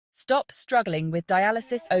Stop struggling with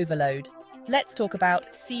dialysis overload. Let's talk about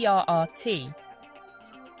CRRT.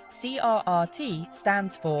 CRRT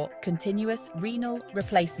stands for Continuous Renal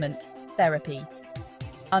Replacement Therapy.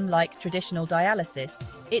 Unlike traditional dialysis,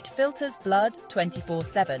 it filters blood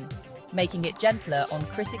 24/7, making it gentler on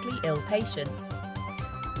critically ill patients.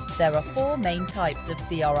 There are four main types of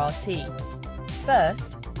CRRT.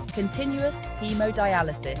 First, continuous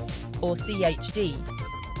hemodialysis, or CHD.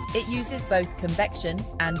 It uses both convection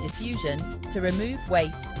and diffusion to remove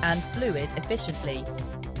waste and fluid efficiently.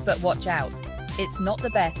 But watch out, it's not the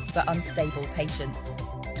best for unstable patients.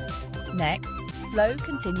 Next, slow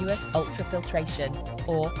continuous ultrafiltration,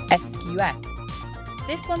 or Scuf.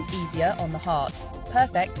 This one's easier on the heart,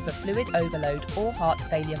 perfect for fluid overload or heart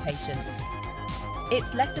failure patients.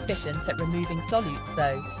 It's less efficient at removing solutes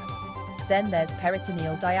though. Then there's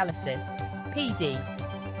peritoneal dialysis, PD.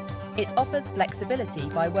 It offers flexibility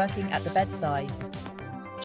by working at the bedside.